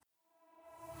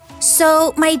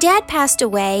So, my dad passed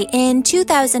away in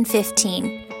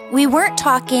 2015. We weren't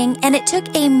talking, and it took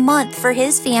a month for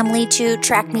his family to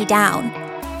track me down.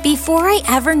 Before I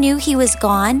ever knew he was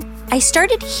gone, I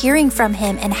started hearing from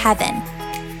him in heaven.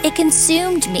 It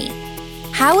consumed me.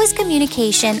 How is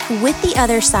communication with the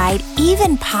other side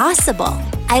even possible?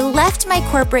 I left my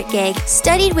corporate gig,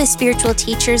 studied with spiritual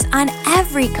teachers on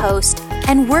every coast,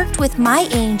 and worked with my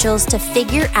angels to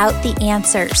figure out the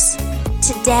answers.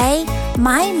 Today,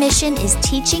 my mission is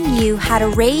teaching you how to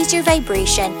raise your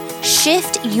vibration,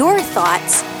 shift your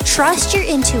thoughts, trust your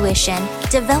intuition,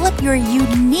 develop your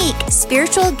unique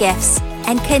spiritual gifts,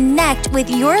 and connect with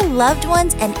your loved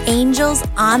ones and angels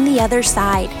on the other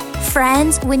side.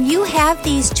 Friends, when you have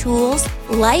these tools,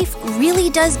 life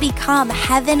really does become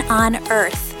heaven on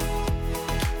earth.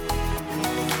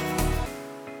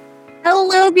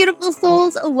 Hello, beautiful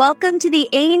souls. Welcome to the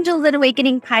Angels and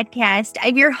Awakening podcast.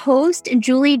 I'm your host,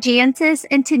 Julie Jancis,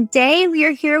 and today we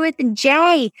are here with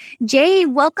Jay. Jay,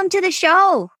 welcome to the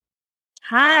show.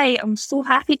 Hi, I'm so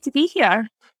happy to be here.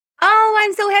 Oh,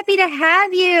 I'm so happy to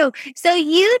have you. So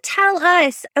you tell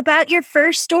us about your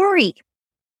first story.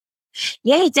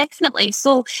 Yeah, definitely.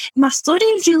 So my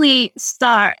stories really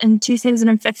start in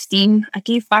 2015. I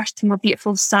gave birth to my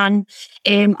beautiful son.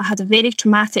 I had a very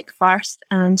traumatic birth,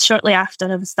 and shortly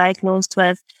after I was diagnosed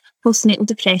with postnatal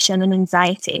depression and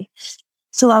anxiety.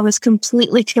 So I was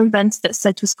completely convinced that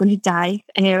Sid was going to die.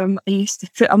 I used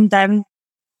to put him down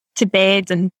to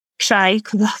bed and cry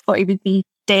because I thought he would be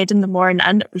dead in the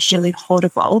morning. It was really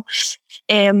horrible.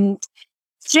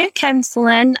 Through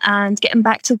counselling and getting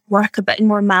back to work a bit in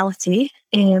normality,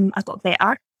 I got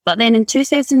better. But then in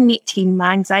 2018,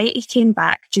 my anxiety came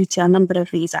back due to a number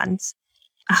of reasons.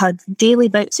 I had daily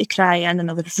bouts of crying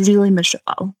and I was really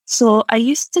miserable. So I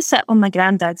used to sit on my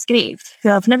granddad's grave,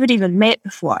 who I've never even met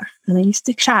before, and I used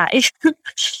to cry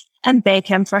and beg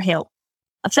him for help.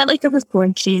 I felt like I was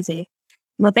going crazy.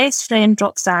 My best friend,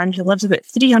 Roxanne, who lives about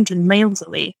 300 miles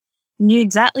away, knew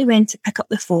exactly when to pick up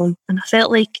the phone, and I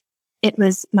felt like it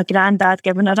was my granddad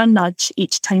giving her a nudge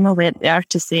each time I went there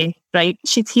to say, right,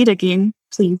 she's here again,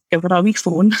 please give her a wee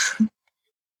phone.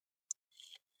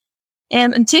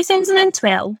 In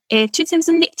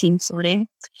 2018,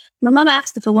 my mum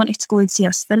asked if I wanted to go and see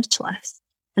a spiritualist,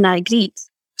 and I agreed.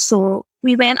 So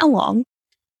we went along.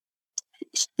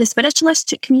 The spiritualist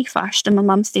took me first, and my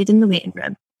mum stayed in the waiting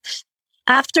room.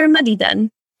 After my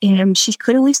reading, she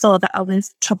clearly saw that I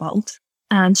was troubled,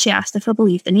 and she asked if I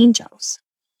believed in angels.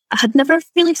 I had never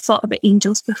really thought about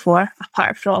angels before,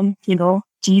 apart from,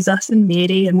 Jesus and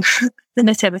Mary and the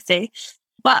Nativity.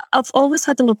 But I've always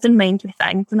had an open mind with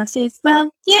things. And I said,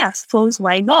 well, yeah, I suppose,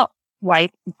 why not? Why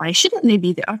shouldn't they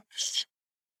be there?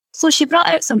 So she brought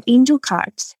out some angel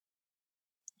cards.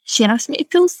 She asked me to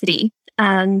pull 3,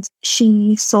 and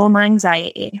she saw my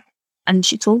anxiety. And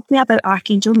she told me about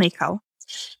Archangel Michael.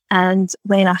 And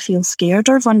when I feel scared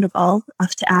or vulnerable, I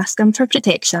have to ask him for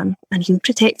protection, and he'll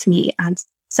protect me and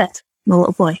Sid, my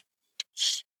little boy.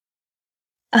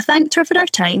 I thanked her for her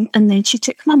time, and then she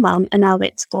took my mum and I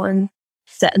went to go and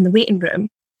sit in the waiting room.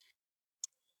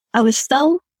 I was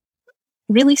still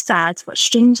really sad, but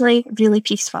strangely really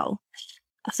peaceful.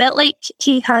 I felt like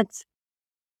he had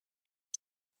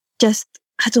just,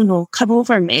 come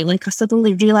over me, like I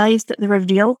suddenly realised that they were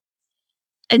real.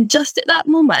 And just at that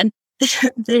moment,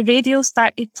 the radio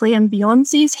started playing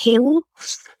Beyonce's Halo,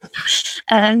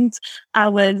 and I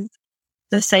was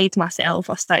beside myself.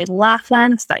 I started laughing,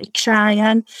 I started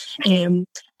crying.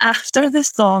 After the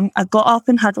song, I got up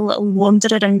and had a little wander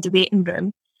around the waiting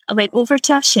room. I went over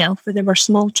to a shelf where there were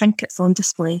small trinkets on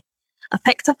display. I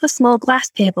picked up a small glass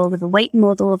pebble with a white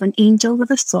model of an angel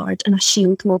with a sword and a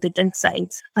shield moulded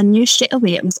inside. I knew straight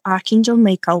away it was Archangel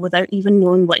Michael without even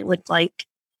knowing what it looked like.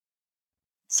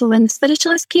 So when the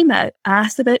spiritualist came out, I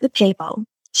asked about the pebble.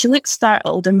 She looked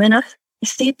startled, and when I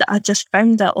said that I just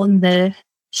found it on the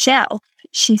shelf,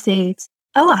 she said,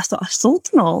 oh, I thought I sold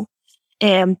them all.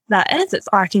 It's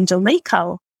Archangel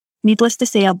Michael. Needless to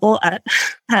say, I bought it,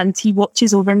 and he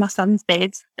watches over my son's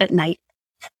bed at night.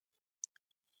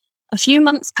 A few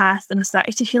months passed, and I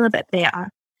started to feel a bit better.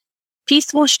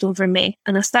 Peace washed over me,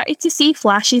 and I started to see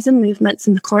flashes and movements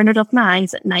in the corner of my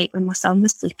eyes at night when my son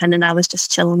was sleeping and I was just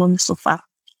chilling on the sofa.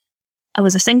 I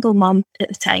was a single mum at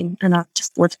the time, and I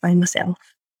just lived by myself.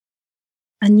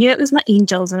 I knew it was my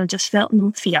angels, and I just felt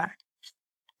no fear.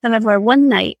 However, one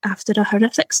night, after a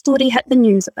horrific story hit the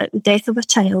news about the death of a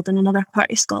child in another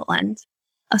part of Scotland,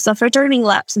 I suffered a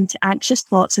relapse into anxious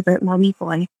thoughts about my wee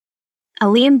boy. I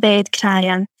lay in bed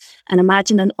crying and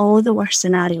imagining all the worst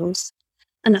scenarios,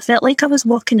 and I felt like I was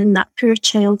walking in that poor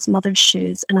child's mother's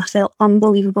shoes, and I felt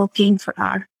unbelievable pain for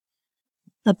her.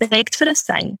 I begged for a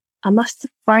sign, I must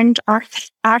have burned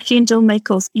Archangel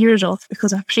Michael's ears off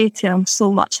because I prayed to him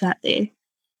so much that day.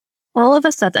 All of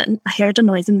a sudden, I heard a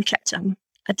noise in the kitchen.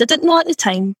 I didn't know the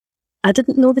time,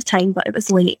 but it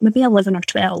was late, maybe 11 or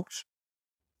 12.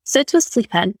 Sid was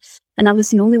sleeping, and I was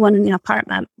the only one in the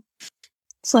apartment.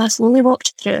 So I slowly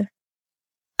walked through.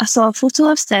 I saw a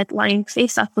photo of Sid lying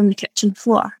face up on the kitchen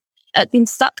floor. It had been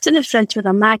stuck to the fridge with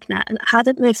a magnet, and it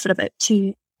hadn't moved for about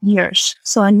 2 years.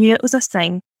 So I knew it was a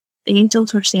sign. The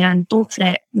angels were saying, "Don't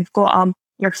fret, we've got him,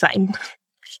 you're fine."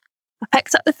 I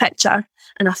picked up the picture,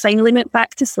 and I finally went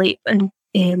back to sleep and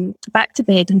back to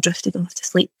bed and drifted off to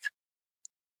sleep.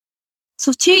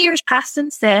 So 2 years passed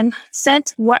since then.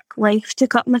 Sid, work, life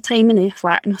took up my time and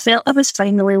effort, and I felt I was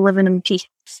finally living in peace.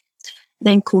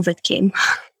 Then COVID came.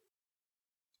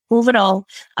 Overall,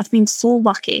 I've been so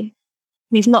lucky.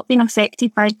 We've not been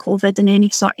affected by COVID in any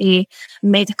sort of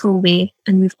medical way,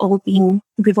 and we've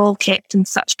all kept in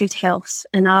such good health,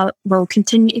 and I will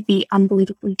continue to be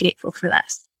unbelievably grateful for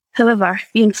this. However,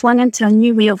 being flung into a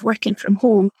new way of working from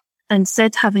home, and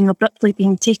Sid having abruptly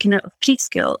been taken out of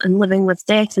preschool and living with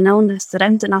death and illness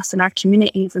surrounding us in our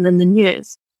communities and in the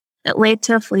news, it led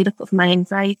to a flare-up of my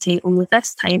anxiety, only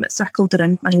this time it circled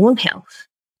around my own health.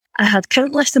 I had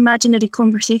countless imaginary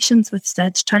conversations with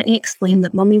Sid trying to explain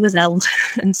that Mummy was ill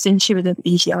and soon she wouldn't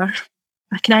be here.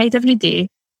 I cried every day,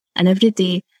 and every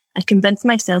day I convinced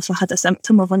myself I had a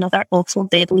symptom of another awful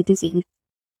deadly disease.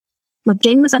 My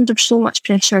brain was under so much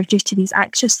pressure due to these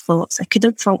anxious thoughts, I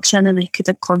couldn't function and I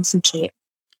couldn't concentrate.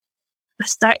 I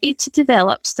started to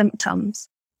develop symptoms,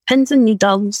 pins and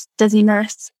needles,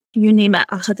 dizziness, you name it,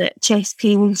 I had it, chest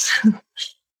pains.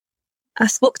 I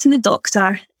spoke to the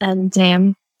doctor, and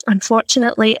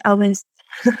unfortunately I was,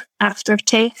 after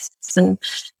tests and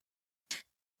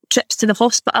trips to the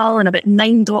hospital and about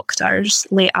 9 doctors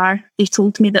later, they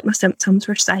told me that my symptoms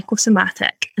were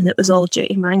psychosomatic and it was all due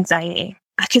to my anxiety.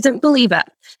 I couldn't believe it.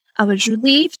 I was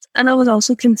relieved and I was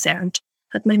also concerned.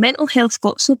 Had my mental health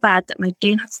got so bad that my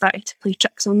brain had started to play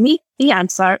tricks on me? The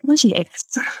answer was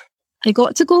yes. I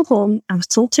got to go home. I was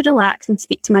told to relax and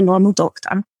speak to my normal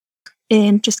doctor.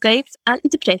 Prescribed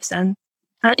antidepressants,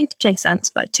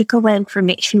 but it took a while for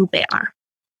me to feel better.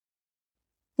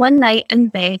 One night in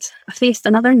bed, I faced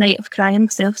another night of crying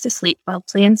myself to sleep while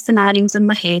playing scenarios in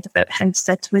my head about how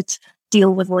Sid would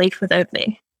deal with life without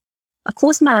me. I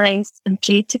closed my eyes and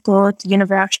prayed to God, the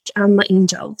universe, and my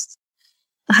angels.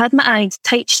 I had my eyes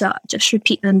tight shut, just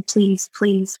repeating, "Please,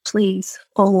 please, please,"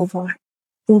 all over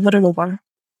and over.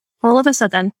 All of a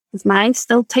sudden, with my eyes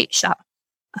still tight shut,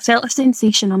 I felt a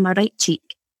sensation on my right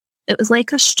cheek. It was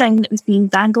like a string that was being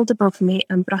dangled above me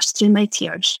and brushed through my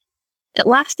tears. It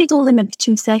lasted only maybe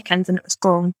 2 seconds and it was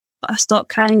gone, but I stopped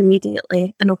crying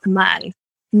immediately and opened my eyes.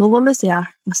 No one was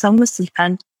there, my son was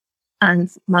sleeping,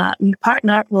 and my new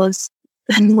partner was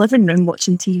in the living room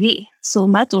watching TV, so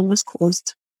my door was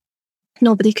closed.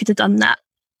 Nobody could have done that,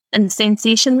 and the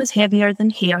sensation was heavier than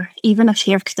hair, even if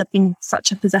hair could have been in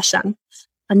such a position.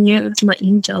 I knew it was my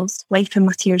angels wiping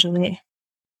my tears away.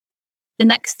 The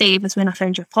next day was when I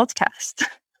found your podcast.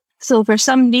 So for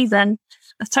some reason,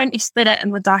 I turned to spirit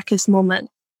in my darkest moment.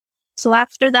 So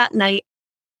after that night,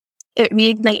 it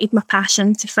reignited my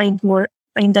passion to find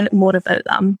out more about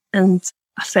them, and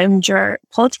I found your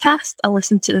podcast. I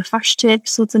listened to the first 2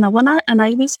 episodes in a winner and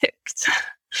I was hooked.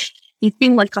 You've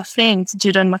been like a friend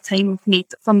during my time of need.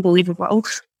 It's unbelievable.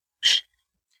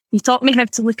 You taught me how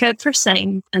to look out for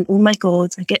signs, and oh my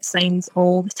God, I get signs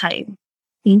all the time.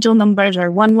 Angel numbers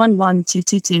are 111,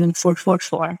 222 and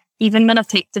 444. Even when I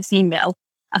typed this email,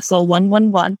 I saw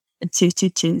 111 and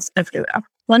 222s everywhere.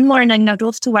 One morning I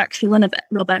drove to work feeling a bit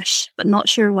rubbish, but not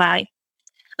sure why.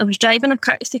 I was driving a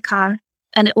courtesy car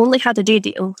and it only had a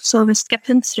radio, so I was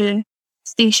skipping through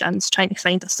stations trying to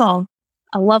find a song.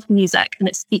 I love music and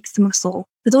it speaks to my soul.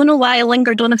 I don't know why I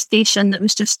lingered on a station that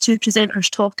was just 2 presenters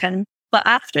talking, but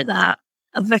after that,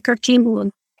 a vicar came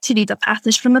along to read a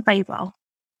passage from the Bible.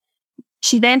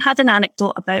 She then had an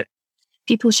anecdote about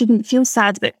people shouldn't feel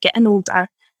sad about getting older.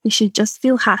 They should just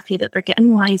feel happy that they're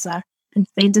getting wiser and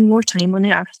spending more time on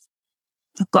earth.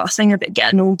 I've got a thing about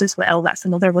getting old as well. That's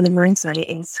another one of my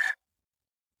anxieties.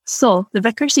 So the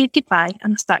vicar said goodbye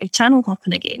and I started channel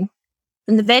hopping again.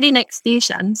 And the very next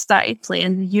station started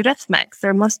playing the Eurythmics,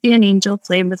 There Must Be an Angel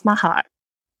Playing With My Heart.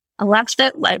 I laughed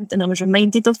out loud and I was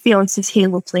reminded of Beyonce's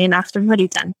Halo playing after my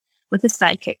reading with the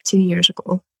Psychic 2 years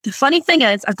ago. The funny thing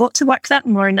is, I got to work that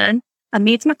morning, I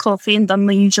made my coffee and done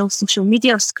my usual social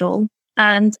media scroll,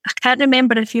 and I can't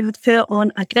remember if you would put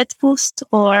on a grid post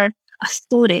or a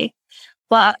story,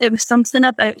 but it was something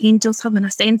about angels having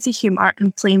a sense of humour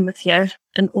and playing with you,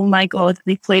 and oh my God,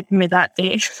 they played with me that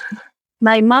day.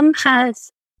 My mum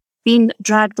has been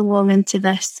dragged along into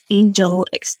this angel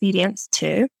experience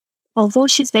too. Although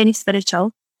she's very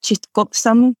spiritual, she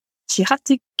had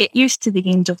to get used to the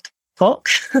angel talk.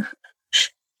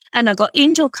 And I got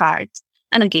angel cards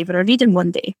and I gave her a reading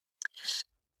one day.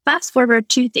 Fast forward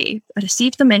 2 days, I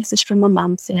received a message from my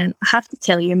mum saying, I have to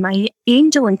tell you, my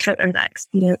angel encountered that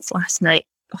experience last night.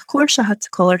 Of course, I had to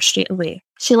call her straight away.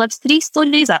 She lives 3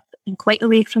 stories up and quite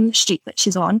away from the street that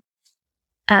she's on.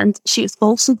 And she's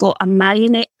also got a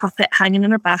marionette puppet hanging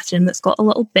in her bathroom that's got a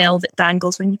little bell that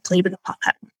dangles when you play with the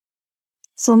puppet.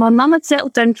 So my mum had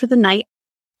settled down for the night.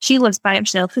 She lives by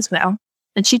herself as well,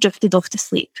 and she drifted off to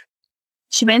sleep.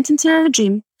 She went into her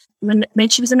dream when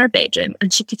she was in her bedroom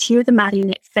and she could hear the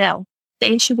marionette bell.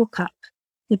 Then she woke up.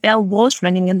 The bell was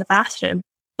ringing in the bathroom,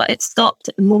 but it stopped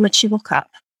at the moment she woke up.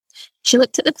 She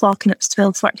looked at the clock and it was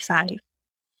 12:45.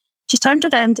 She turned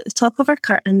around at the top of her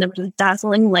curtain. There was a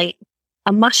dazzling light.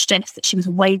 I must stress that she was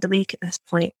wide awake at this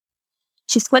point.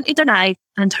 She squinted her eye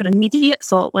and her immediate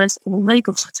thought was, oh my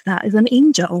God, that is an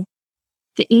angel.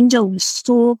 The angel was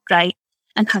so bright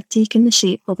and had taken the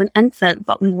shape of an infant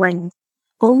but with wings,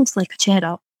 almost like a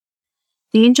cherub.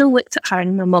 The angel looked at her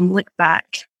and my mum looked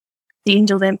back. The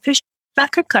angel then pushed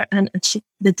back her curtain and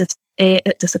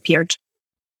it disappeared.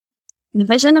 The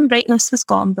vision and brightness was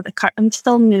gone, but the curtain was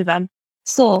still moving.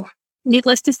 So,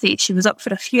 needless to say, she was up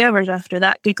for a few hours after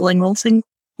that, Googling all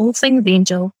things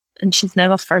angel, and she's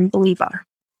now a firm believer.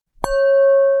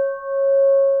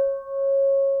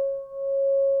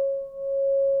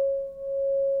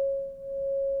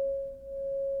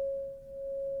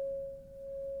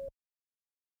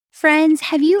 Friends,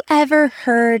 have you ever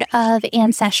heard of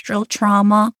ancestral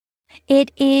trauma?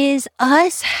 It is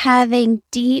us having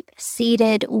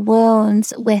deep-seated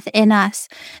wounds within us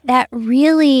that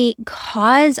really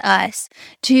cause us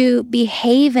to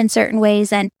behave in certain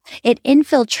ways, and it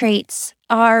infiltrates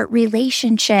our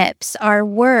relationships, our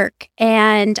work,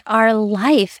 and our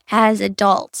life as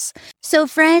adults. So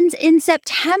friends, in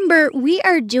September, we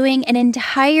are doing an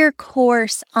entire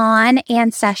course on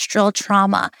ancestral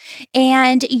trauma.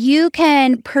 And you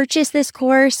can purchase this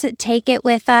course, take it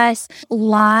with us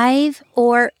live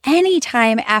or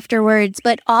anytime afterwards.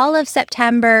 But all of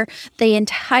September, the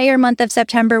entire month of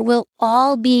September, will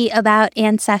all be about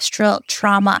ancestral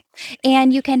trauma.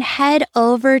 And you can head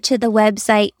over to the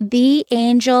website,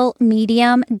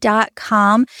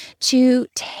 theangelmedium.com, to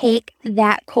take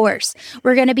that course.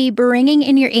 We're going to be bringing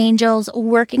in your angels,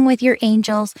 working with your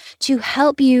angels to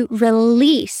help you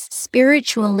release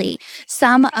spiritually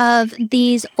some of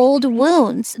these old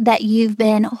wounds that you've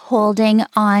been holding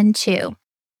on to.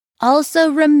 Also,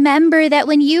 remember that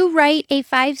when you write a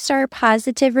 5-star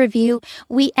positive review,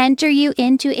 we enter you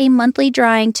into a monthly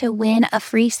drawing to win a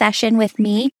free session with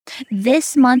me.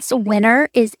 This month's winner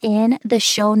is in the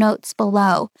show notes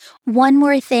below. One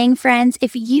more thing, friends,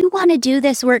 if you want to do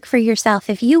this work for yourself,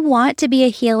 if you want to be a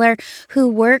healer who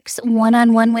works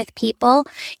one-on-one with people,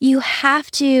 you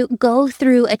have to go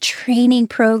through a training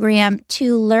program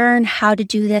to learn how to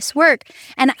do this work.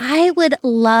 And I would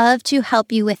love to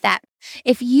help you with that.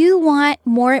 If you want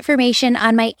more information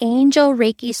on my Angel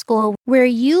Reiki School, where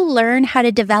you learn how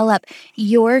to develop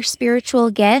your spiritual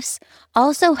gifts,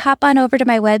 also hop on over to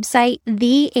my website,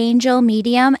 The Angel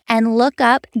Medium, and look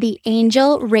up the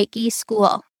Angel Reiki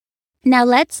School. Now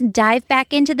let's dive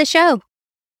back into the show.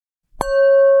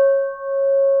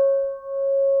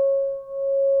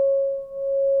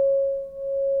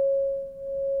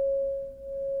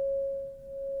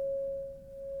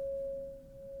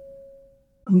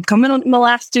 I'm coming on to my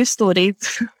last 2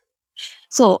 stories.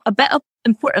 So, a bit of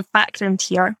important background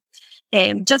here.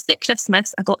 Just at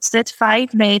Christmas, I got Sid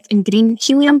 5 red and green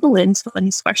helium balloons on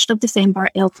his 1st of December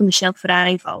Elf on the Shelf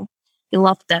arrival. He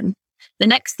loved them. The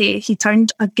next day, he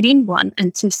turned a green one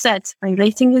into Sid by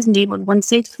writing his name on one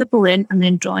side of the balloon and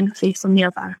then drawing a face on the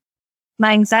other.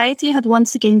 My anxiety had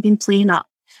once again been playing up,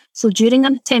 so during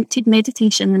an attempted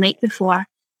meditation the night before,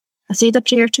 I said a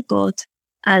prayer to God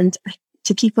and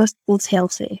to keep us both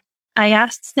healthy. I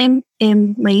asked them,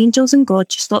 my angels and God,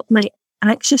 to stop my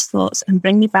anxious thoughts and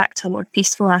bring me back to a more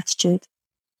peaceful attitude.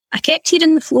 I kept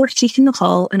hearing the floor creak in the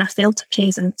hall and I felt a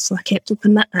presence, so I kept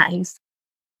opening my eyes.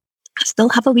 I still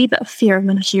have a wee bit of fear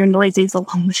when I hear noises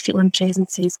along with feeling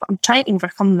presences, but I'm trying to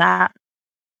overcome that.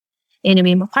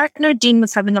 Anyway, my partner Dean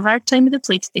was having a hard time with the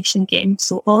PlayStation game,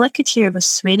 so all I could hear was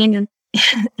swearing and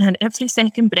every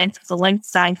second breath was a loud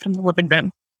sigh from the living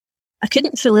room. I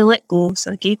couldn't fully let go,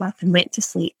 so I gave up and went to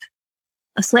sleep.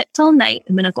 I slept all night,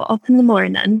 and when I got up in the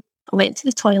morning, I went to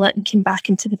the toilet and came back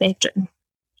into the bedroom.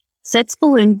 Sid's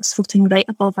balloon was floating right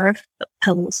above our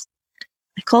pillows.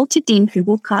 I called to Dean, who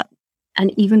woke up,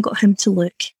 and even got him to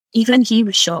look. Even he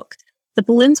was shocked. The The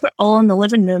balloons were all in the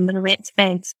living room when I went to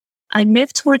bed. I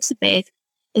moved towards the bed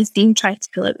as Dean tried to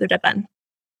pull out the ribbon.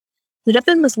 The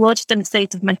ribbon was lodged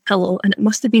inside of my pillow, and it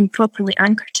must have been properly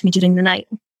anchored to me during the night.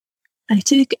 I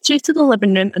took it through to the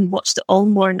living room and watched it all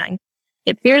morning.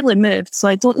 It barely moved, so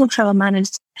I don't know how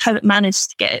it managed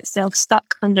to get itself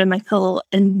stuck under my pillow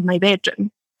in my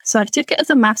bedroom. So I took it as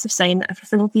a massive sign that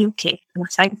everything will be okay, and I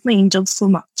thanked my angels so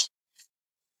much.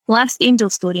 Last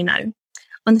angel story now.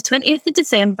 On the 20th of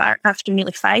December, after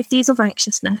nearly 5 days of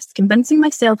anxiousness, convincing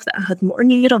myself that I had motor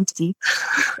neuropathy,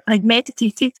 I'd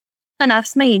meditated and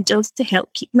asked my angels to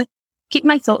help keep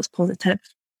my thoughts positive.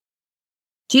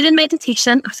 During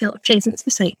meditation, I felt a presence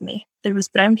beside me. There was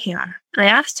brown hair. I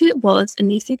asked who it was, and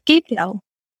they said Gabriel.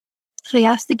 I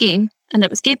asked again, and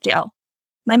it was Gabriel.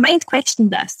 My mind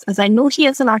questioned this, as I know he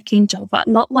is an archangel, but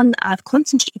not one that I've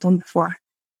concentrated on before.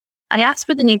 I asked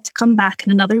for the name to come back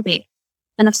in another way,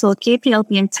 and I saw Gabriel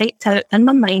being typed out in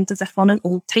my mind as if on an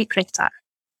old typewriter.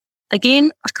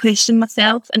 Again, I questioned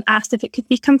myself and asked if it could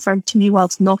be confirmed to me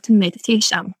whilst not in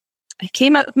meditation. I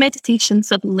came out of meditation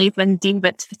suddenly when Dean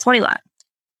went to the toilet.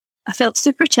 I felt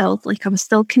super chilled, like I was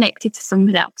still connected to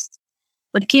someone else.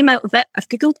 When I came out of it, I've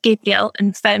googled Gabriel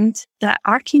and found that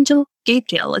Archangel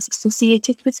Gabriel is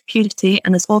associated with purity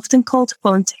and is often called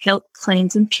upon to help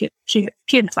cleanse and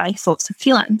purify thoughts and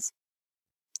feelings.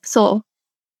 So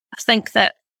I think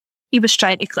that he was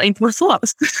trying to cleanse my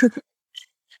thoughts.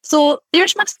 So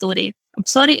there's my story. I'm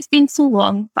sorry it's been so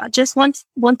long, but I just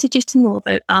wanted you to know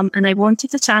about and I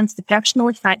wanted a chance to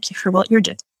personally thank you for what you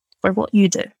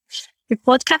do. Your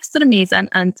podcasts are amazing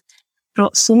and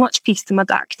brought so much peace to my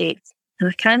dark days, and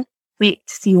I can't wait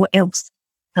to see what else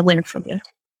I learn from you.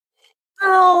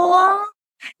 Oh,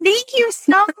 thank you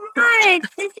so much.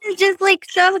 This is just like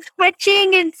so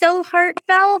touching and so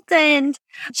heartfelt. And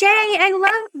Jay, I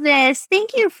love this.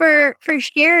 Thank you for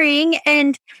sharing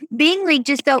and being like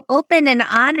just so open and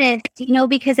honest,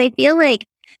 because I feel like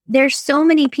there's so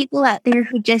many people out there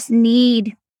who just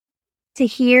need to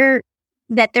hear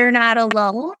that they're not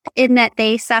alone and that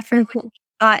they suffer from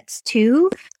thoughts too.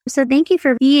 So thank you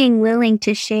for being willing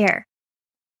to share.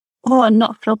 Oh,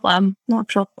 not a problem. Not a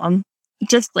problem.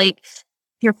 Just like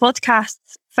your podcast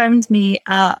found me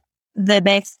at the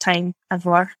best time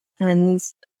ever. And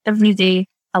every day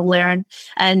I learn.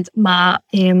 And my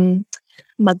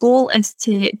goal is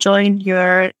to join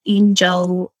your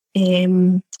angel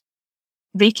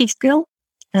Reiki school.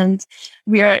 And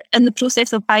we're in the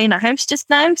process of buying a house just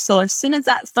now. So as soon as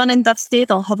that's done and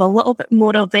dusted, I'll have a little bit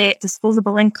more of a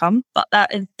disposable income. But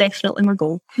that is definitely my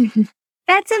goal.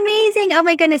 That's amazing. Oh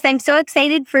my goodness. I'm so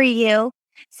excited for you.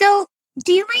 So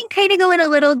do you mind kind of going a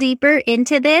little deeper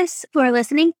into this who are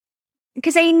listening?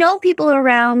 Because I know people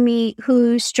around me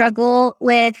who struggle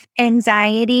with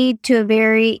anxiety to a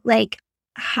very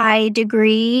high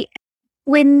degree.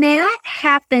 When that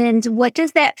happens, what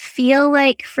does that feel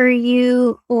like for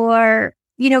you? Or,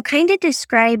 kind of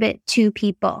describe it to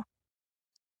people.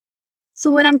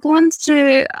 So when I'm going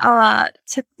through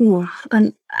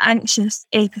an anxious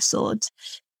episode,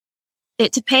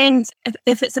 it depends.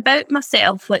 If it's about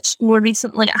myself, which more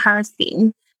recently it has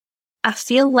been, I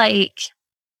feel like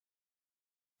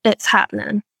it's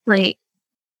happening. Like,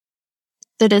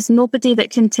 there is nobody that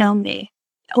can tell me,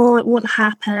 oh, it won't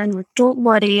happen, or don't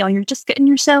worry, or you're just getting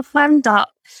yourself wound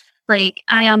up. Like,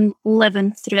 I am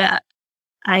living through it.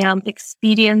 I am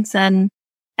experiencing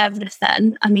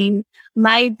everything. I mean,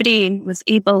 my brain was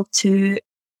able to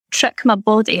trick my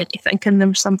body into thinking there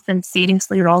was something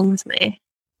seriously wrong with me.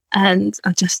 And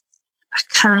I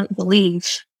can't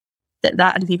believe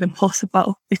that is even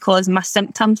possible, because my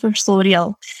symptoms were so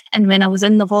real. And when I was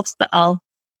in the hospital,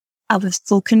 I was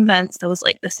so convinced. I was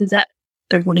like, this is it.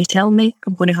 They're going to tell me.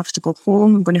 I'm going to have to go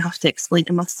home. I'm going to have to explain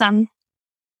to my son.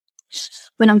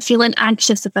 When I'm feeling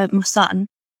anxious about my son,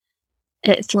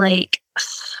 it's like,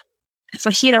 if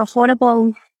I hear a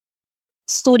horrible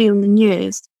story on the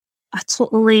news, I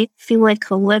totally feel like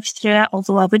I'll live through it,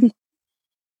 although I wouldn't.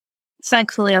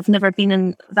 Thankfully, I've never been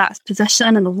in that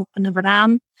position, and I hope I never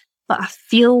am. But I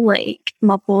feel like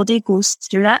my body goes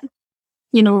through it.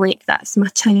 Like, that's my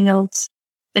child.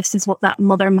 This is what that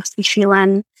mother must be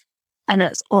feeling. And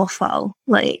it's awful.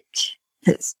 Like,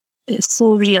 it's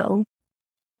so real.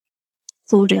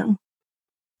 So real.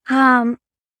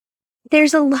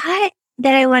 There's a lot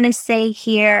that I want to say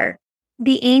here.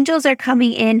 The angels are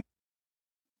coming in.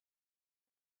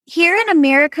 Here in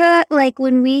America,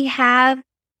 when you have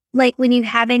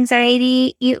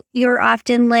anxiety, you're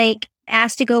often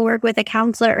asked to go work with a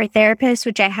counselor or therapist,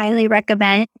 which I highly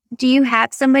recommend. Do you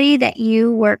have somebody that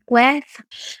you work with?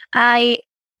 I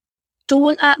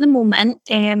don't at the moment.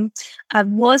 I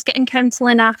was getting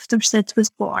counselling after Sid was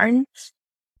born,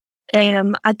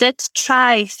 I did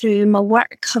try through my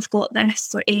work. I've got this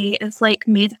sort of, it's like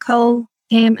medical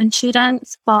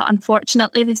insurance, but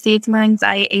unfortunately they said my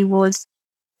anxiety was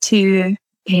too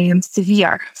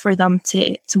severe for them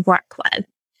to work with.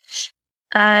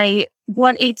 I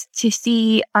wanted to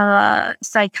see a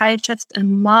psychiatrist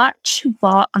in March,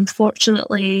 but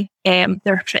unfortunately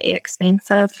they're pretty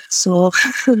expensive, so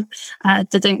I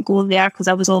didn't go there because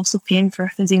I was also paying for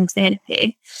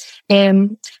physiotherapy.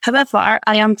 However,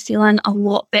 I am feeling a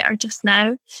lot better just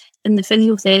now, and the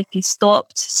physiotherapy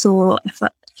stopped, so if I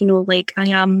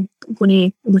am going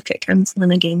to look at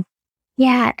counselling again.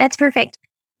 Yeah, that's perfect.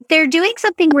 They're doing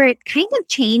something where it's kind of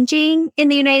changing in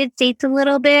the United States a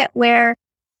little bit, where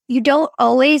you don't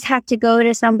always have to go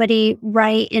to somebody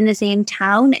right in the same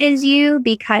town as you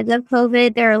because of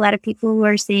COVID. There are a lot of people who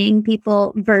are seeing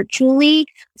people virtually.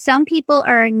 Some people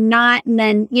are not, and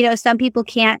then, some people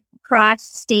can't cross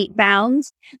state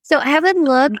bounds. So have a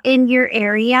look in your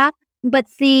area. But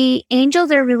the angels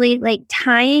are really like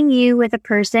tying you with a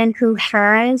person who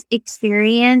has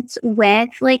experience with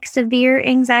like severe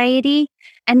anxiety.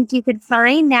 And if you could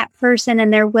find that person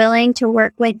and they're willing to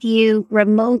work with you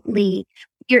remotely,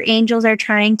 your angels are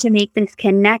trying to make this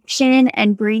connection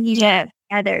and bring you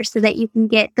together so that you can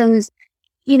get those,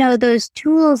 those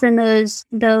tools and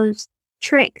those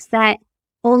tricks that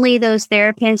only those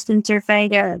therapists and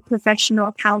certified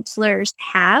professional counselors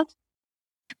have.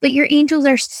 But your angels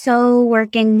are so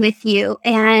working with you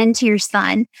and your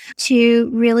son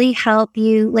to really help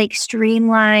you like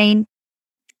streamline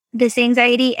this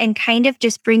anxiety and kind of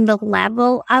just bring the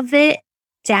level of it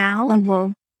down.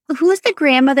 Mm-hmm. Who's the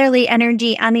grandmotherly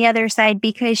energy on the other side?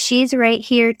 Because she's right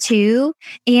here too.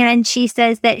 And she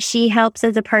says that she helps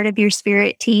as a part of your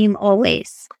spirit team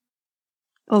always.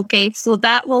 Okay, so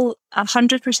that will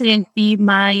 100% be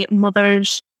my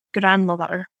mother's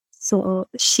grandmother. So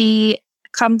she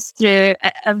comes through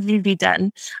at every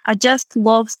reading. I just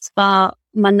lost my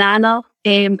nana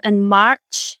in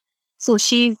March. So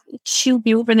she'll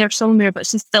be over there somewhere, but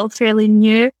she's still fairly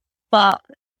new. But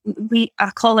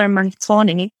I call her my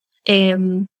Tawny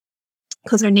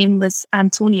because her name was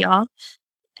Antonia.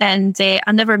 And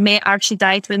I never met her. She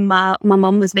died when my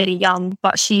mum was very young,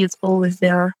 but she is always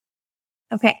there.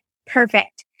 Okay,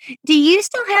 perfect. Do you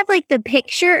still have like the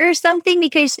picture or something?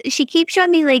 Because she keeps showing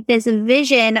me like this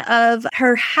vision of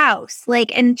her house,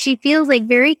 like, and she feels like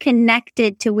very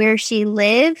connected to where she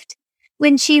lived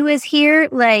when she was here.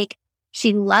 Like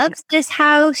she loves this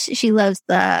house. She loves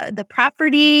the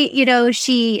property,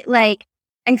 she like,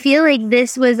 I feel like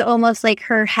this was almost like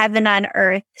her heaven on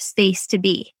earth space to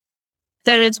be.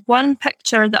 There is one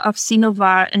picture that I've seen of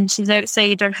her and she's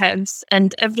outside her house.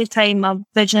 And every time I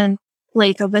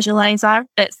visualize her,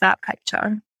 it's that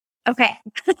picture. Okay.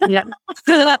 Yeah,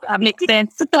 that makes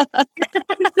sense.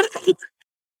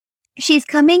 She's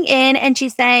coming in and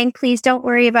she's saying, please don't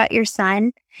worry about your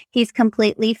son. He's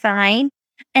completely fine.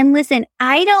 And listen,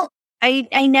 I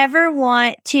never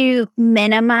want to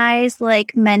minimize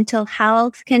like mental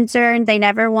health concerns. I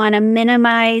never want to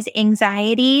minimize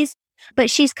anxieties, but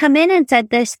she's come in and said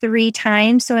this 3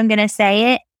 times. So I'm going to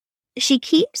say it. She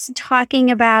keeps talking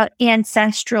about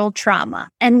ancestral trauma.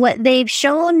 And what they've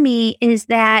shown me is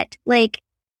that like,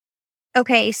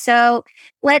 okay, so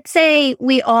let's say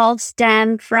we all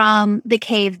stem from the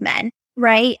cavemen,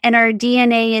 right? And our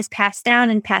DNA is passed down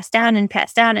and passed down and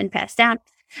passed down and passed down.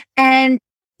 And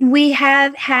we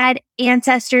have had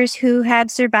ancestors who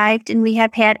have survived and we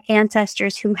have had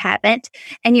ancestors who haven't.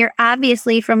 And you're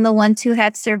obviously from the ones who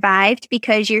have survived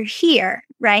because you're here,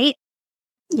 right?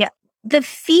 Yeah. The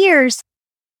fears,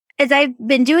 as I've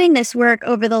been doing this work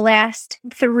over the last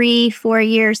 3-4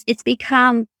 years, it's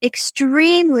become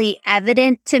extremely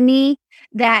evident to me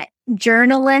that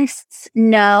journalists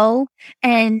know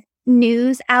and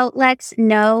news outlets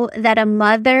know that a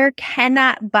mother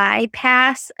cannot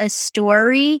bypass a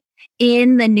story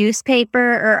in the newspaper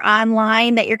or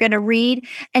online that you're going to read.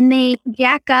 And they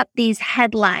jack up these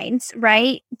headlines,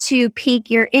 right, to pique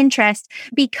your interest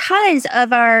because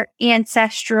of our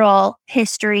ancestral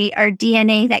history, our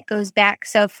DNA that goes back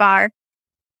so far.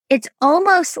 It's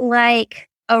almost like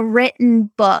a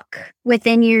written book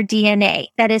within your DNA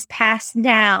that is passed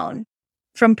down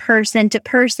from person to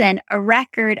person, a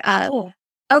record of,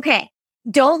 okay,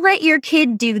 don't let your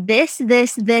kid do this,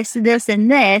 this, this, this,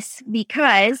 and this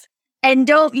because... And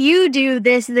don't you do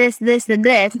this, this, this, and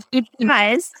this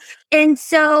because, and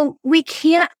so we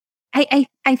can't,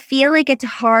 I feel like it's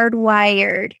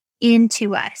hardwired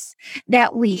into us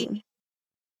that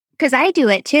because I do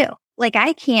it too. Like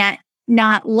I can't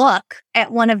not look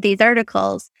at one of these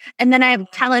articles. And then I'm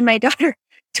telling my daughter,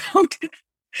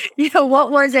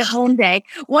 What was it one day?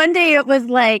 One day it was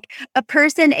like a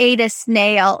person ate a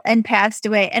snail and passed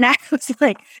away. And I was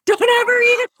like, don't ever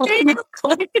eat a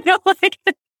snail.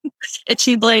 And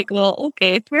she's like, well,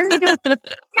 okay. Yeah,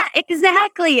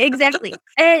 exactly.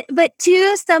 But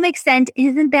to some extent,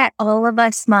 isn't that all of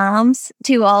us moms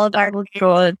to all of our kids?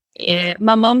 God. Yeah,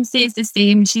 my mum says the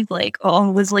same. She's like, oh,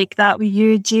 I was like that with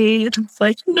you, Jay. And I was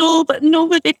like, no, but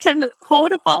nobody can. It's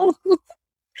horrible.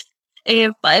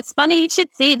 But it's funny you should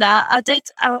say that.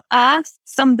 I asked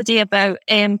somebody about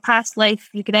past life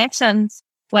regressions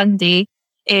one day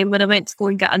when I went to go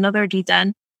and get another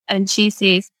reading, and she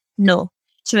says, no.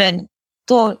 She went,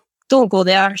 don't go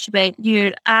there. She went,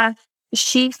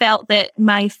 she felt that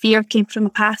my fear came from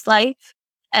a past life,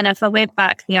 and if I went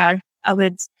back there, I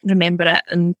would remember it,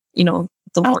 and don't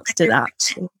want to do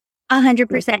that.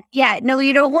 100%. Yeah, no,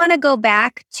 you don't want to go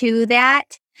back to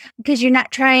that, because you're not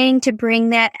trying to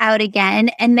bring that out again.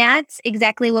 And that's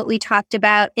exactly what we talked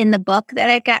about in the book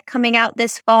that I've got coming out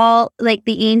this fall. Like,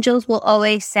 the angels will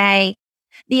always say,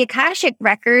 the Akashic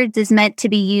Records is meant to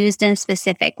be used in a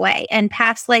specific way, and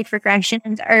past life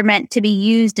regressions are meant to be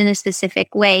used in a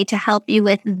specific way to help you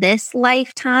with this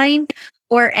lifetime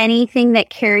or anything that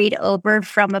carried over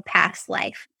from a past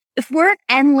life. If we're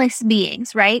endless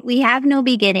beings, right? We have no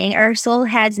beginning. Our soul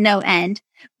has no end.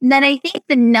 Then I think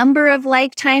the number of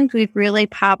lifetimes we've really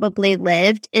probably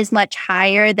lived is much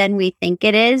higher than we think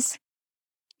it is.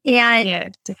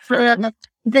 And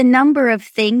the number of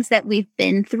things that we've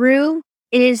been through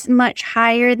is much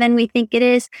higher than we think it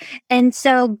is. And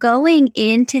so going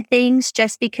into things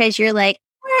just because you're like,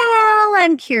 well,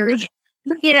 I'm curious,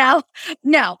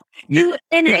 no.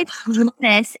 And I've seen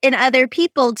this in other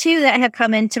people too that have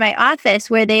come into my office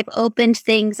where they've opened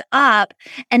things up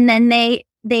and then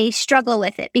they struggle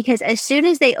with it, because as soon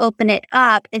as they open it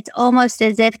up, it's almost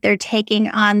as if they're taking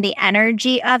on the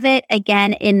energy of it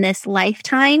again in this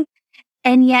lifetime.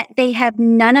 And yet they have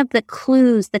none of the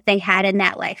clues that they had in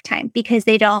that lifetime, because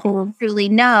they don't truly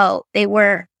know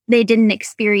they didn't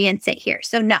experience it here.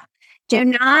 So no, do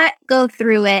not go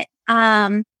through it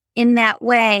in that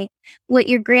way. What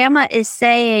your grandma is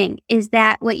saying is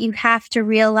that what you have to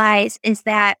realize is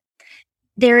that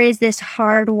there is this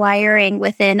hard wiring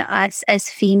within us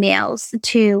as females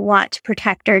to want to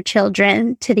protect our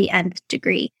children to the nth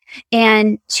degree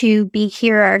and to be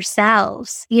here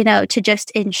ourselves, to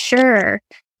just ensure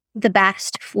the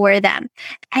best for them.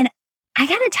 And I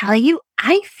got to tell you,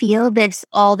 I feel this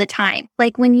all the time.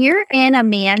 Like, when you're in a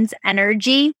man's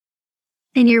energy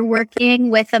and you're working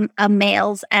with a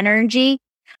male's energy,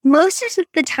 most of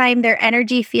the time their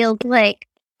energy feels like,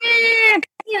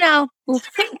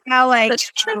 how like,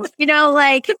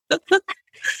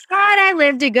 God, I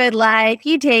lived a good life.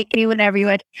 You take me whenever you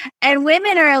want. And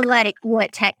women are like,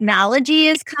 what technology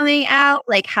is coming out?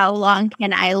 Like, how long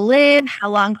can I live? How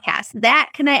long past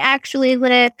that can I actually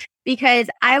live? Because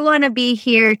I want to be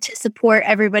here to support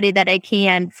everybody that I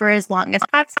can for as long as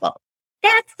possible.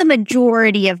 That's the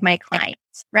majority of my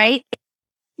clients, right?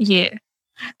 Yeah.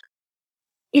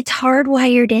 It's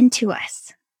hardwired into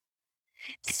us.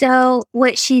 So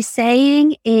what she's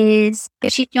saying is,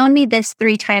 she's shown me this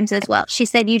 3 times as well. She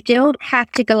said, you don't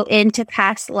have to go into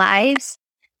past lives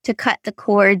to cut the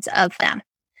cords of them.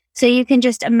 So you can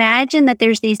just imagine that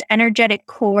there's these energetic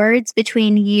cords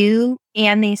between you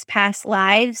and these past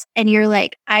lives. And you're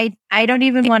like, I don't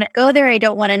even want to go there. I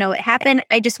don't want to know what happened.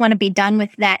 I just want to be done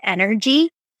with that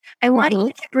energy. I want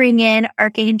you to bring in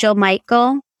Archangel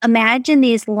Michael. Imagine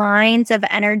these lines of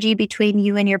energy between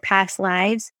you and your past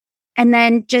lives. And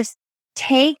then just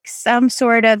take some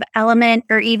sort of element,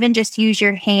 or even just use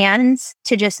your hands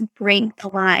to just break the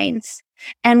lines.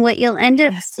 And what you'll end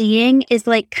up seeing is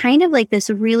kind of like this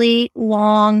really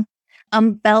long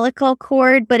umbilical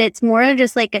cord, but it's more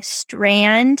just like a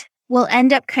strand will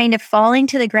end up kind of falling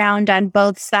to the ground on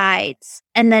both sides.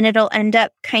 And then it'll end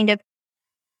up kind of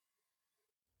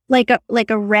like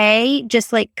a ray,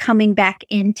 just like coming back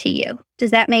into you.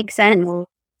 Does that make sense?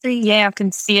 Yeah, I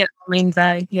can see it coming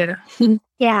there. Yeah.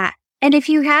 Yeah. And if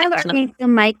you have Archangel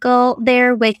Michael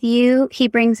there with you, he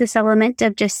brings this element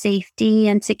of just safety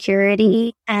and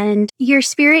security. And your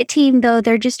spirit team, though,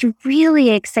 they're just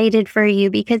really excited for you,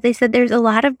 because they said there's a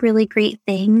lot of really great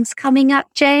things coming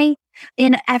up, Jay,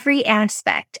 in every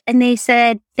aspect. And they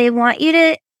said they want you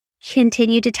to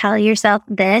continue to tell yourself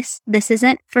this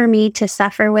isn't for me to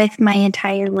suffer with my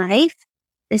entire life.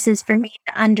 This is for me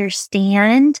to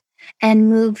understand and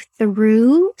move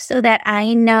through so that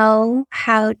I know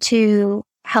how to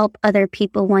help other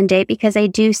people one day, because I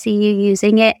do see you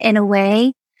using it in a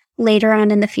way later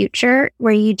on in the future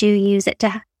where you do use it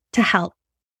to help.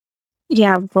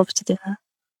 Yeah, I'd love to do that.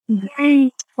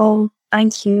 Yay. Oh,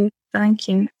 Thank you. Thank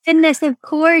you. Goodness, of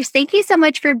course. Thank you so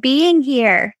much for being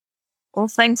here. Well,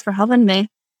 thanks for having me.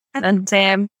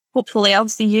 And hopefully I'll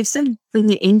see you soon in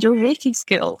the Angel Reiki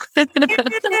School.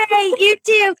 Hey, you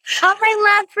too. All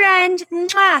my love, friend.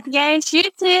 Mwah. Yes, you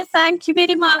too. Thank you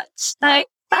very much. Bye.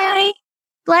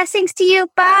 Blessings to you.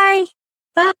 Bye.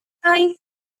 Bye.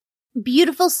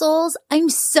 Beautiful souls, I'm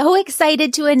so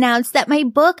excited to announce that my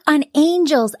book on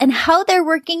angels and how they're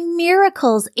working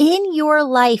miracles in your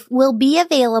life will be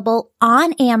available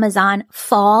on Amazon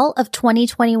fall of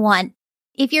 2021.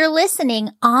 If you're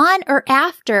listening on or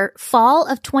after fall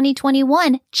of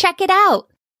 2021, check it out.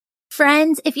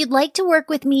 Friends, if you'd like to work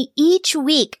with me each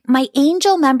week, my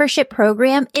angel membership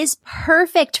program is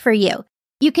perfect for you.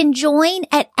 You can join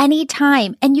at any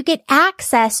time and you get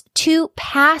access to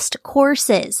past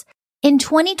courses. In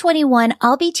 2021,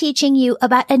 I'll be teaching you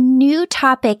about a new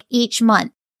topic each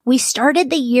month. We started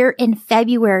the year in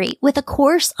February with a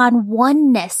course on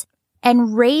oneness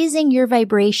and raising your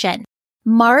vibration.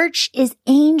 March is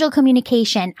angel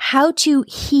communication, how to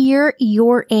hear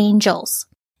your angels.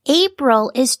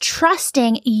 April is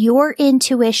trusting your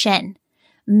intuition.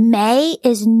 May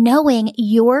is knowing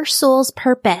your soul's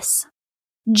purpose.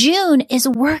 June is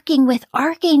working with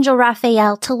Archangel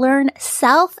Raphael to learn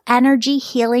self-energy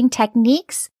healing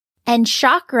techniques and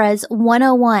Chakras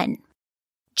 101.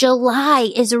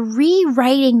 July is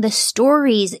rewriting the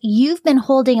stories you've been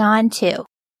holding on to.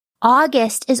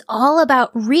 August is all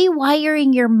about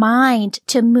rewiring your mind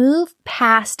to move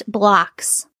past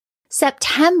blocks.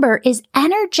 September is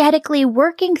energetically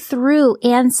working through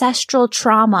ancestral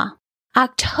trauma.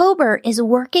 October is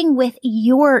working with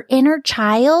your inner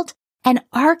child and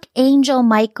Archangel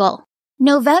Michael.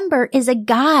 November is a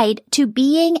guide to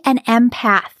being an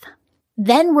empath.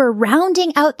 Then we're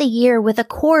rounding out the year with a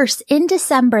course in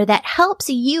December that helps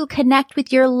you connect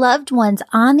with your loved ones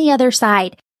on the other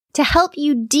side to help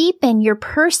you deepen your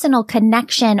personal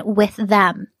connection with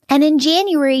them. And in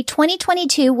January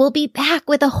 2022, we'll be back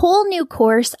with a whole new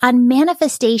course on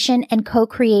manifestation and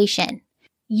co-creation.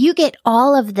 You get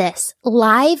all of this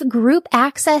live group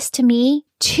access to me,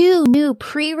 2 new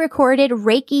pre-recorded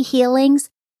Reiki healings,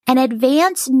 and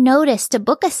advance notice to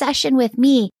book a session with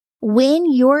me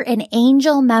when you're an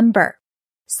angel member.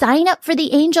 Sign up for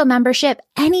the angel membership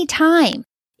anytime.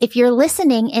 If you're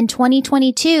listening in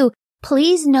 2022,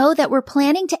 please know that we're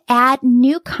planning to add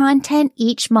new content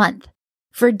each month.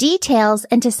 For details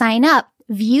and to sign up,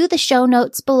 view the show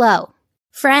notes below.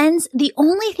 Friends, the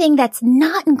only thing that's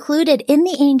not included in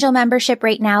the angel membership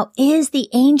right now is the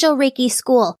Angel Reiki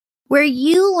School, where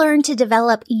you learn to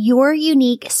develop your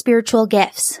unique spiritual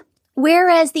gifts.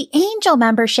 Whereas the angel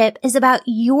membership is about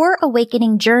your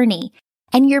awakening journey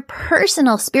and your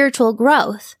personal spiritual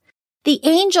growth. The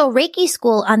Angel Reiki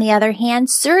School, on the other hand,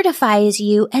 certifies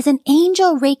you as an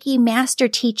Angel Reiki master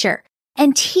teacher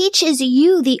and teaches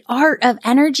you the art of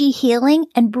energy healing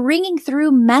and bringing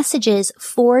through messages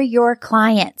for your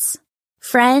clients.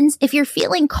 Friends, if you're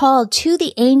feeling called to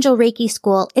the Angel Reiki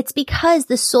School, it's because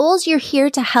the souls you're here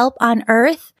to help on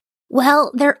earth,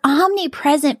 well, their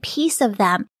omnipresent piece of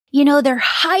them, their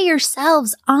higher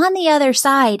selves on the other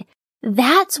side,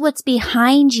 that's what's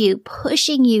behind you,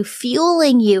 pushing you,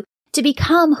 fueling you to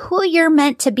become who you're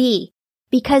meant to be.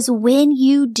 Because when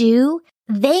you do,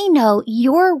 they know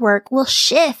your work will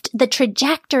shift the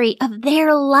trajectory of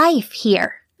their life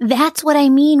here. That's what I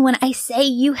mean when I say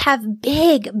you have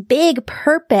big, big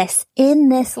purpose in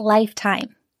this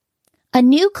lifetime. A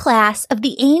new class of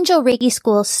the Angel Reiki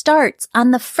School starts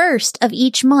on the 1st of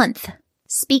each month.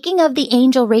 Speaking of the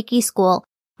Angel Reiki School,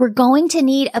 we're going to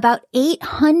need about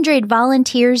 800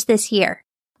 volunteers this year.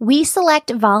 We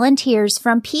select volunteers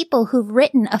from people who've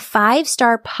written a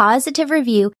 5-star positive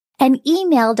review and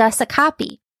emailed us a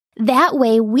copy. That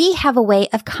way, we have a way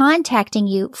of contacting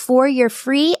you for your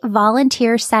free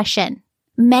volunteer session.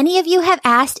 Many of you have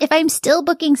asked if I'm still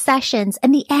booking sessions,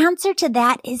 and the answer to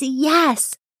that is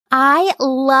yes. I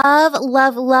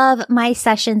love my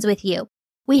sessions with you.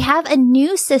 We have a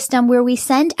new system where we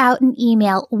send out an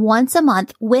email once a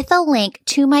month with a link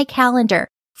to my calendar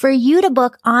for you to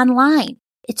book online.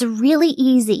 It's really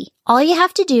easy. All you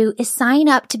have to do is sign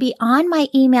up to be on my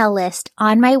email list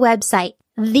on my website,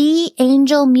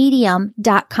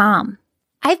 theangelmedium.com.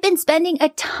 I've been spending a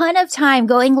ton of time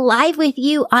going live with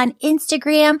you on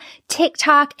Instagram,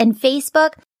 TikTok, and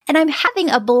Facebook, and I'm having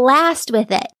a blast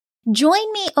with it.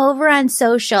 Join me over on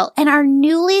social and our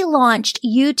newly launched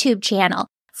YouTube channel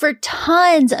for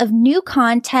tons of new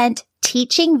content,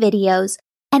 teaching videos,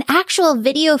 and actual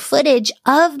video footage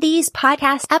of these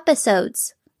podcast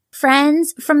episodes.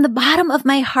 Friends, from the bottom of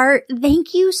my heart,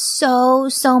 thank you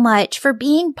so much for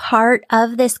being part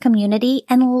of this community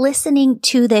and listening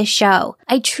to this show.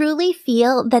 I truly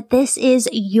feel that this is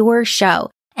your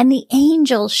show and the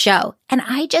Angels show, and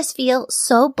I just feel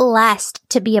so blessed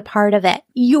to be a part of it.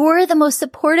 You're the most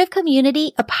supportive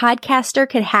community a podcaster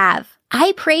could have.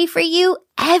 I pray for you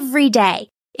every day.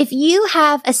 If you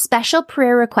have a special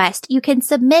prayer request, you can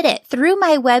submit it through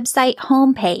my website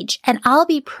homepage, and I'll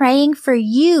be praying for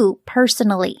you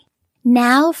personally.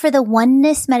 Now for the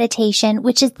oneness meditation,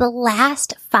 which is the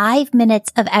last 5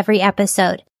 minutes of every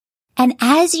episode. And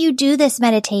as you do this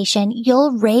meditation,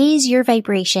 you'll raise your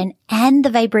vibration and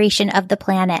the vibration of the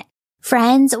planet.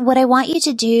 Friends, what I want you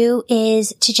to do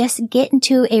is to just get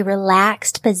into a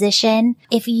relaxed position.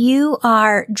 If you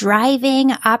are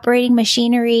driving, operating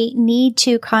machinery, need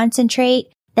to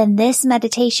concentrate, then this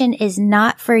meditation is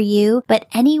not for you. But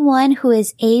anyone who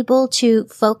is able to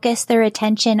focus their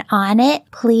attention on it,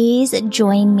 please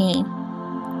join me.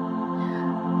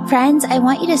 Friends, I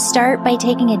want you to start by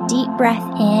taking a deep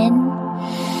breath in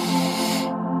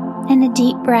and a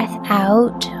deep breath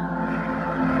out.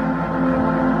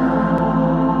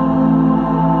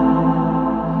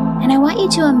 And I want you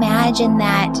to imagine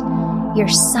that your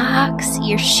socks,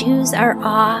 your shoes are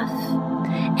off,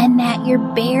 and that your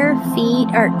bare feet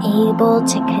are able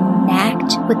to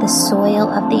connect with the soil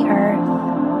of the earth.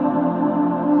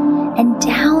 And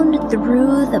down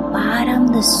through the bottom,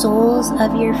 the soles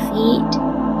of your feet,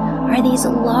 are these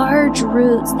large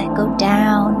roots that go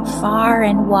down far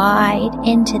and wide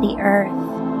into the earth.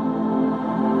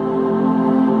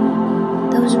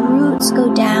 Those roots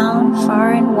go down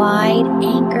far and wide,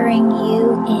 anchoring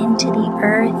you into the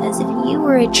earth as if you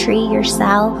were a tree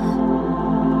yourself.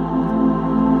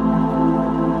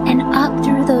 And up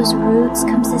through those roots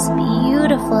comes this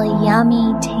beautiful,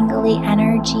 yummy, tingly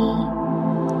energy.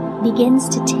 Begins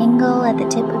to tingle at the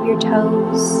tip of your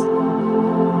toes.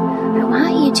 I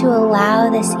want you to allow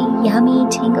this yummy,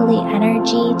 tingly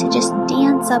energy to just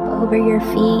dance up over your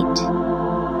feet,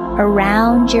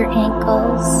 around your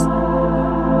ankles.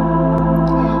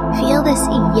 Feel this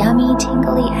yummy,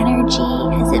 tingly energy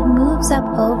as it moves up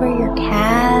over your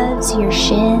calves, your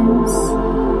shins,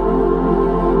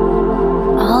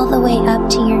 all the way up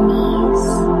to your knees.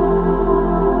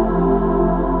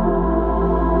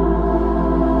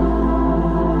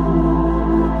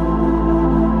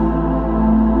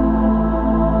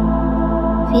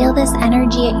 Feel this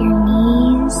energy at your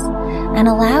knees and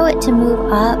allow it to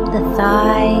move up the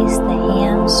thighs, the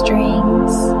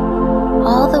hamstrings,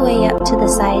 all the way up to the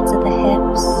sides of the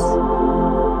hips.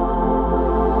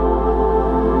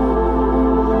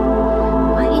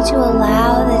 I want you to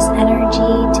allow this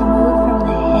energy to move from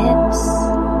the hips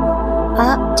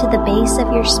up to the base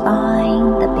of your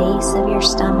spine, the base of your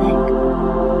stomach.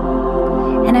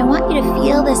 And I want you to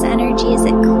feel this energy as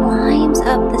it climbs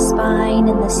up the spine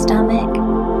and the stomach,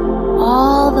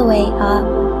 all the way up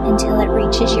until it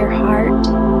reaches your heart.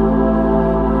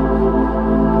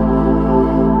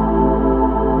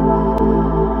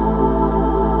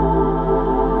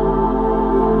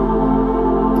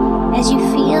 As you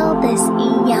feel this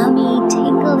yummy,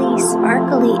 tingly,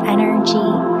 sparkly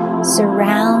energy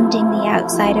surrounding the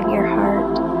outside of your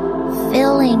heart,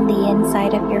 filling the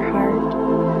inside of your heart,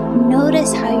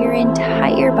 notice how your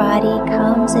entire body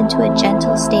comes into a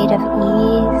gentle state of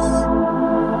ease.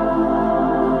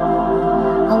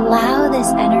 Allow this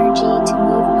energy to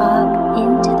move up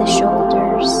into the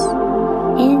shoulders,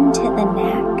 into the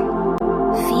neck.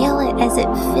 Feel it as it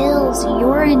fills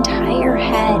your entire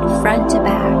head, front to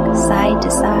back, side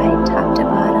to side, top to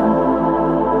bottom.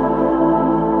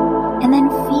 And then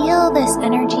feel this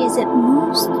energy as it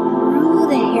moves through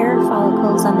the hair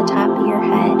follicles on the top of your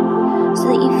head, so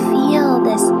that you feel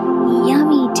this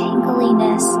yummy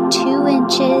tingliness 2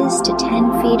 inches to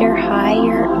 10 feet or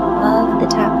higher above the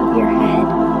top of your head.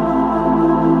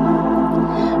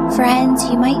 Friends,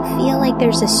 you might feel like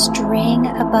there's a string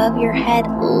above your head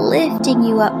lifting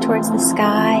you up towards the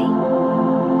sky.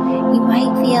 You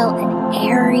might feel an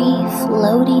airy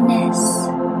floatiness.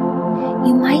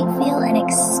 You might feel an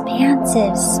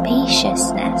expansive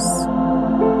spaciousness.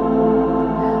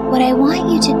 What I want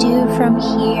you to do from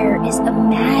here is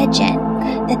imagine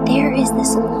that there is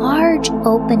this large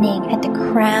opening at the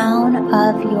crown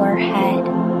of your head.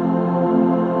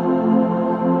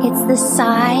 It's the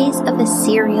size of a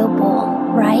cereal bowl,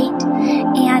 right?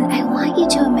 And I want you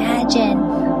to imagine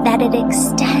that it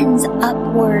extends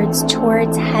upwards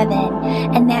towards heaven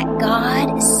and that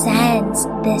God sends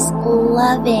this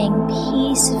loving,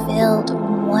 peace-filled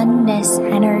oneness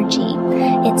energy.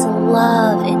 It's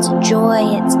love, it's joy,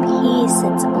 it's peace,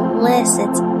 it's bliss,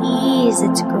 it's ease,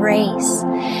 it's grace.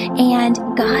 And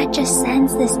God just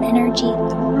sends this energy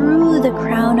through the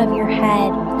crown of your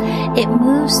head. It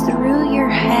moves through your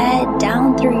head,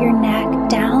 down through your neck,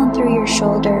 down through your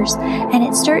shoulders, and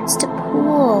it starts to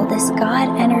pool. This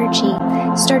God energy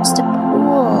starts to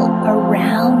pool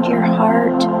around your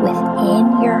heart,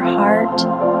 within your heart.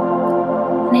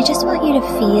 And I just want you to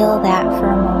feel that for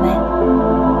a moment.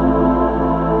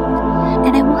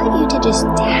 And I want you to just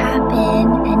tap in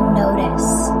and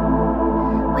notice.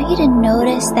 I want you to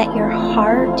notice that your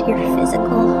heart, your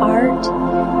physical heart,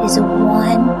 is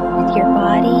one with your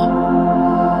body.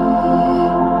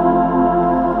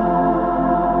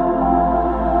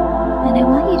 And I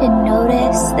want you to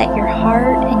notice that your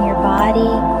heart and your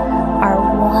body are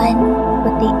one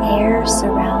with the air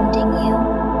surrounding you.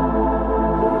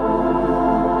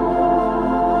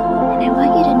 And I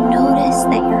want you to notice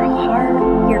that your heart,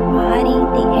 your body,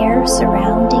 the air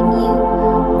surrounding you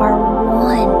are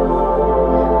one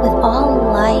with all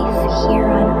life here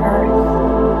on earth.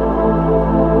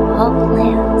 All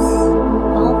plants,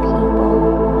 all people,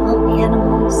 all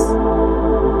animals,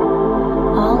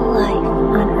 all life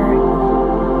on earth.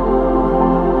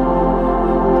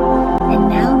 And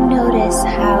now notice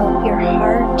how your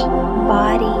heart,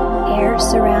 body, air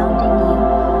surrounding you,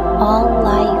 all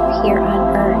life here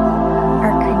on earth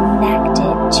are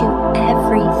connected to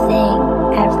everything,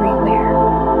 everywhere.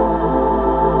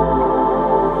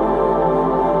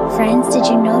 Friends, did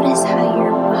you notice how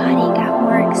your body got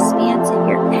more expansive,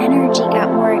 your energy got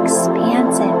more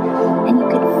expansive, and you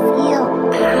could feel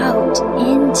out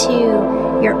into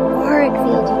your auric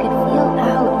field, you could feel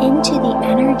out into the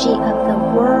energy of the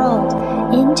world,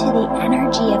 into the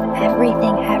energy of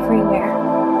everything, everywhere.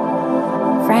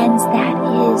 Friends, that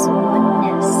is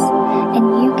oneness, and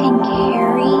you can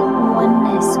carry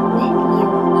oneness with you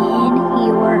in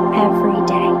your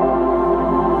everyday.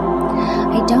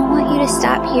 I don't want you to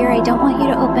stop here. I don't want you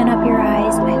to open up your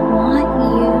eyes. I want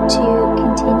you to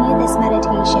continue this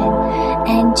meditation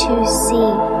and to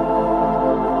see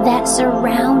that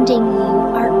surrounding you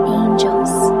are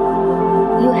angels.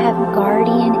 You have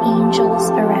guardian angels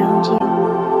around you.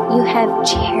 You have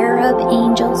cherub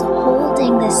angels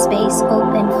holding this space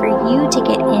open for you to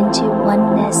get into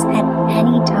oneness at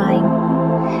any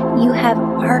time. You have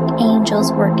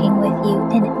archangels working with you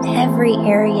in every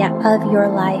area of your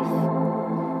life.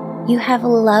 You have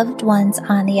loved ones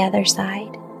on the other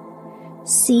side.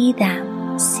 See them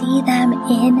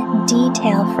in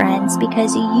detail, friends,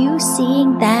 because you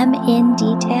seeing them in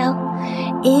detail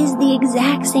is the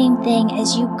exact same thing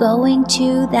as you going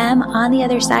to them on the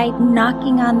other side,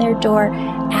 knocking on their door,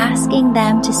 asking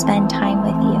them to spend time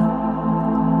with you.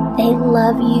 They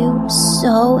love you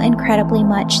so incredibly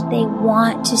much. They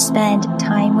want to spend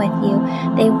time with you.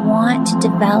 They want to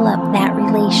develop that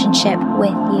relationship with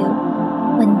you.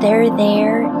 When they're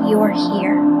there, you're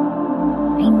here.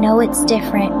 I know it's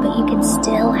different, but you can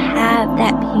still have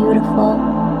that beautiful,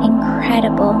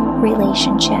 incredible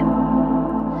relationship.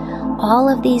 All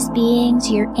of these beings,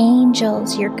 your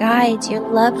angels, your guides, your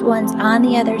loved ones on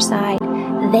the other side,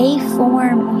 they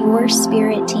form your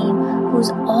spirit team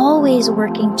who's always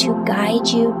working to guide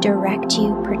you, direct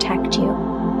you, protect you.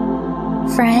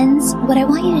 Friends, what I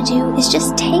want you to do is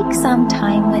just take some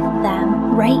time with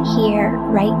them right here,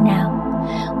 right now.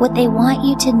 What they want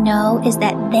you to know is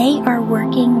that they are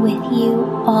working with you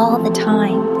all the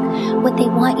time. What they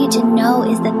want you to know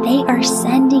is that they are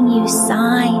sending you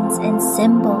signs and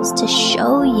symbols to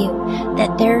show you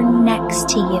that they're next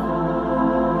to you.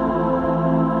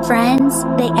 Friends,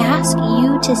 they ask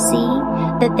you to see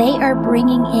that they are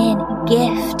bringing in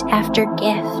gift after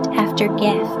gift after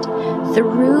gift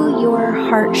through your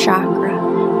heart chakra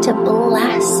to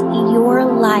bless your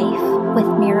life with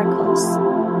miracles.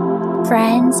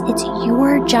 Friends, it's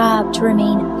your job to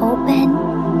remain open,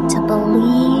 to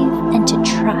believe, and to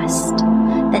trust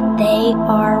that they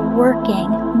are working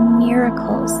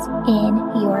miracles in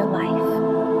your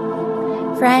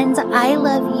life. Friends, I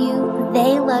love you.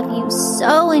 They love you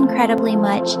so incredibly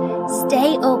much.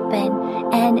 Stay open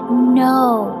and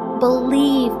know,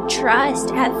 believe, trust,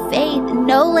 have faith,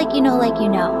 know like you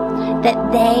know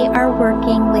that they are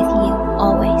working with you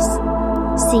always.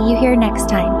 See you here next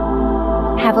time.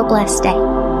 Have a blessed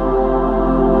day.